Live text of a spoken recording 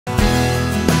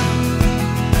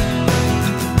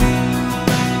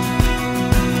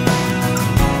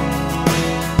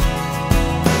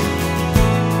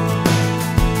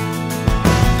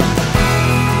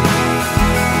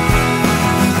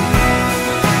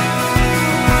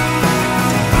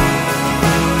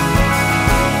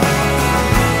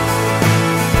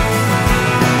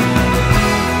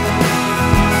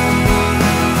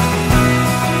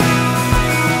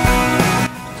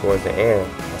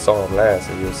saw him last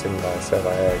and he was sitting by himself.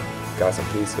 I had got some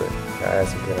pizza. I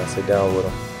asked him, can I sit down with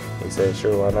him? He said,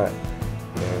 sure, why not?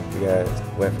 And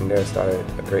we went from there, started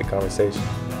a great conversation.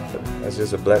 But that's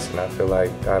just a blessing. I feel like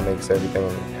God makes everything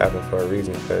happen for a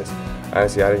reason, because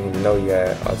honestly, I didn't even know he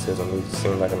had autism. He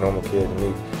seemed like a normal kid to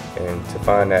me. And to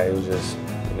find that, it was just,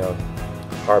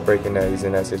 heartbreaking that he's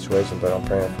in that situation, but I'm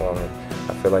praying for him.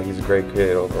 And I feel like he's a great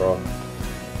kid overall.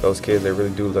 Those kids, they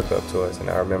really do look up to us, and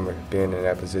I remember being in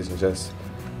that position just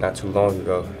not too long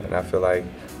ago, and I feel like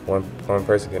one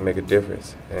person can make a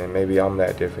difference, and maybe I'm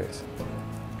that difference.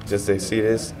 Just to see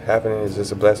this happening is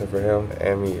just a blessing for him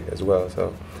and me as well.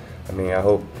 So, I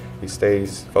hope he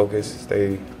stays focused,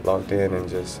 stay locked in, and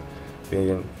just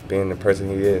being the person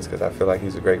he is, because I feel like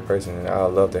he's a great person, and I'd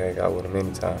love to hang out with him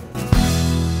anytime.